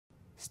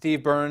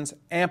Steve Burns,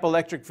 AMP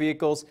Electric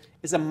Vehicles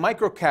is a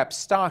microcap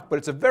stock, but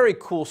it's a very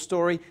cool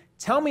story.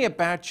 Tell me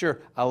about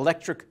your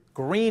electric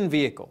green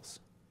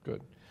vehicles.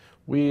 Good.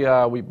 We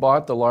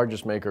bought the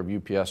largest maker of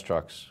UPS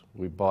trucks.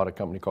 We bought a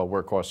company called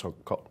Workhorse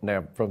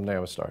from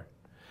Navistar,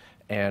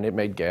 and it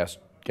made gas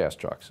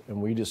trucks. And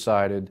we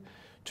decided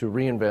to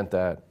reinvent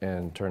that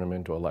and turn them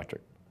into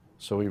electric.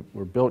 So we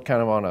were built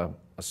kind of on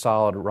a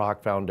solid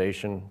rock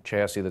foundation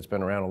chassis that's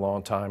been around a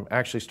long time.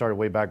 Actually started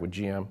way back with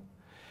GM.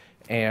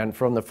 And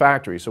from the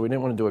factory, so we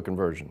didn't want to do a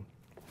conversion.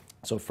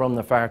 So from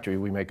the factory,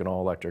 we make an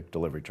all-electric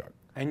delivery truck.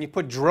 And you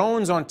put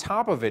drones on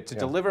top of it to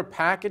deliver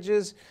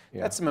packages.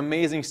 That's some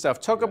amazing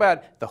stuff. Talk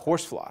about the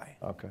Horsefly.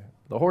 Okay.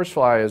 The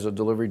Horsefly is a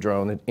delivery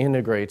drone that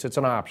integrates. It's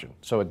an option,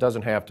 so it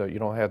doesn't have to. You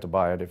don't have to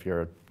buy it if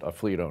you're a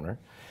fleet owner.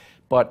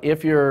 But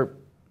if you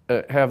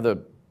have the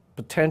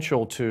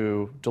potential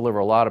to deliver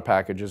a lot of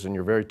packages and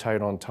you're very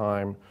tight on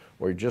time,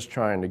 or you're just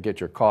trying to get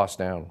your costs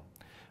down,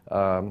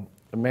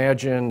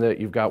 imagine that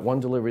you've got one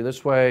delivery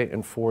this way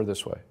and 4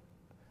 this way.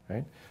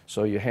 Right?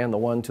 So you hand the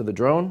one to the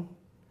drone.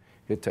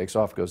 It takes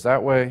off, goes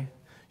that way.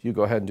 You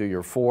go ahead and do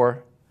your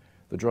 4.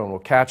 The drone will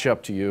catch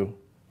up to you,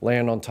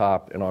 land on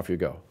top, and off you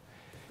go.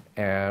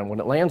 And when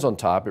it lands on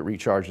top, it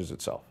recharges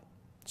itself.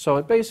 So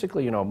it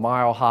basically,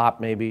 mile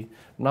hop maybe,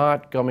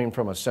 not coming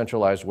from a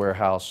centralized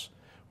warehouse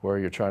where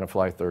you're trying to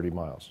fly 30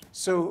 miles.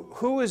 So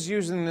who is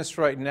using this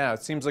right now?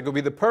 It seems like it would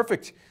be the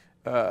perfect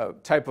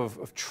type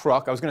of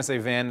truck. I was going to say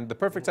van, the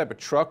perfect type of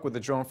truck with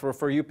the drone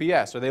for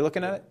UPS. Are they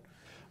looking at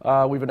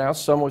it? We've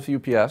announced some with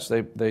UPS.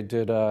 They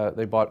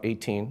bought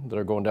 18 that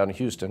are going down to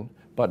Houston,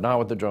 but not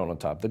with the drone on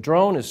top. The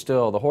drone is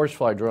still, the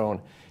Horsefly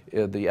drone,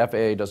 the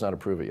FAA does not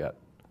approve it yet.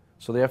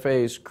 So the FAA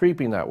is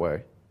creeping that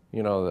way.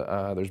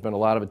 There's been a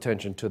lot of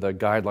attention to the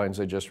guidelines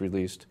they just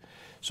released.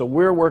 So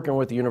we're working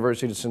with the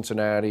University of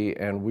Cincinnati,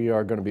 and we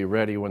are going to be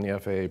ready when the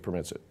FAA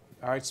permits it.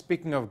 All right,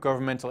 speaking of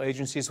governmental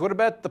agencies, what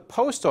about the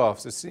post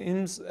office? It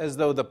seems as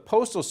though the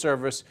Postal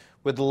Service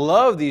would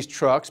love these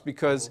trucks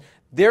because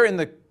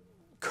they're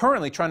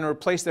currently trying to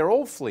replace their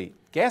old fleet,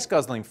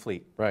 gas-guzzling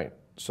fleet. Right.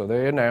 So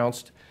they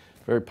announced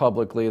very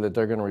publicly that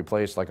they're going to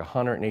replace like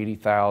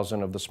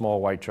 180,000 of the small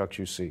white trucks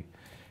you see.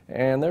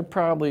 And they're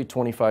probably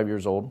 25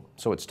 years old,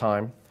 so it's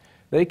time.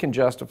 They can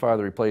justify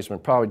the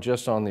replacement probably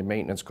just on the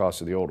maintenance costs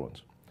of the old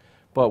ones.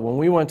 But when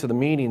we went to the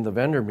meeting, the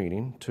vendor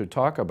meeting, to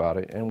talk about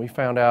it, and we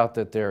found out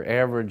that their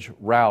average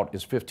route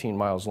is 15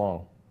 miles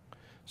long.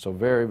 So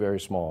very, very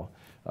small.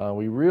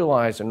 We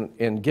realized,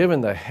 and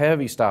given the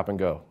heavy stop and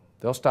go,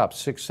 they'll stop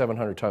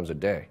 600-700 times a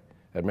day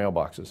at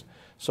mailboxes.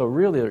 So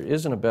really there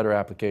isn't a better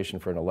application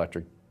for an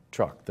electric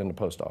truck than the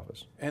post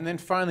office. And then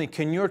finally,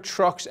 can your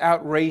trucks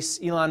outrace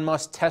Elon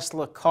Musk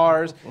Tesla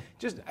cars?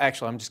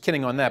 Actually, I'm just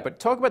kidding on that, but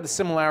talk about the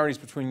similarities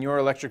between your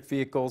electric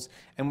vehicles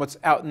and what's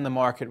out in the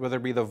market, whether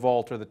it be the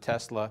Volt or the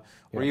Tesla,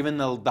 or even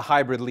the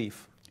hybrid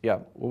Leaf.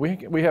 Yeah, well,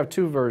 we have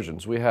 2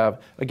 versions. We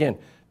have, again,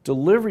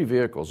 delivery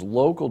vehicles,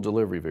 local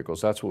delivery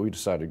vehicles. That's what we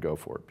decided to go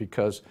for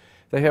because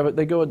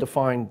they go a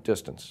defined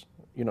distance.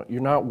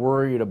 You're not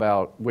worried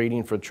about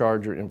waiting for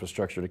charger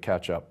infrastructure to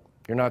catch up.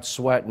 You're not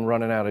sweating,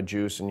 running out of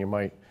juice, and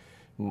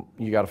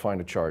you got to find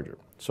a charger.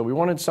 So we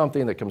wanted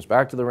something that comes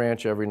back to the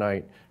ranch every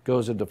night,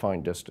 goes a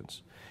defined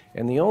distance.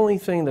 And the only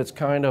thing that's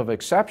kind of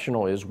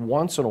exceptional is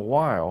once in a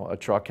while a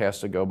truck has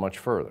to go much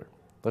further.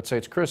 Let's say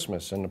it's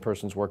Christmas and the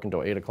person's working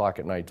till 8 o'clock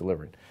at night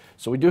delivering.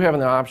 So we do have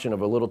the option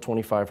of a little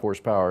 25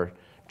 horsepower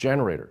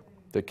generator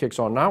that kicks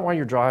on not while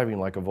you're driving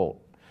like a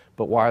Volt,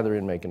 but while they're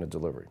in making a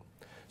delivery.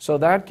 So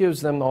that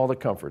gives them all the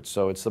comforts.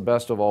 So it's the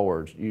best of all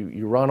worlds.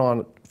 You run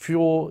on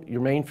fuel,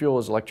 your main fuel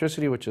is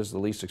electricity, which is the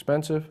least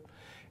expensive.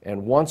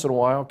 And once in a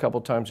while, a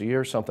couple times a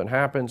year, something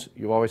happens,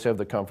 you always have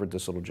the comfort of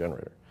this little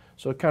generator.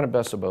 So it kind of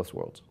best of both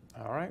worlds.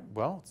 All right,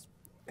 well,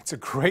 it's a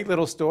great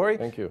little story.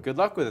 Thank you. Good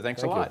luck with it.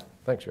 Thanks a lot.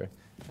 Thanks, Ray.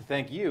 And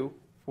thank you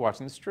for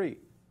watching The Street.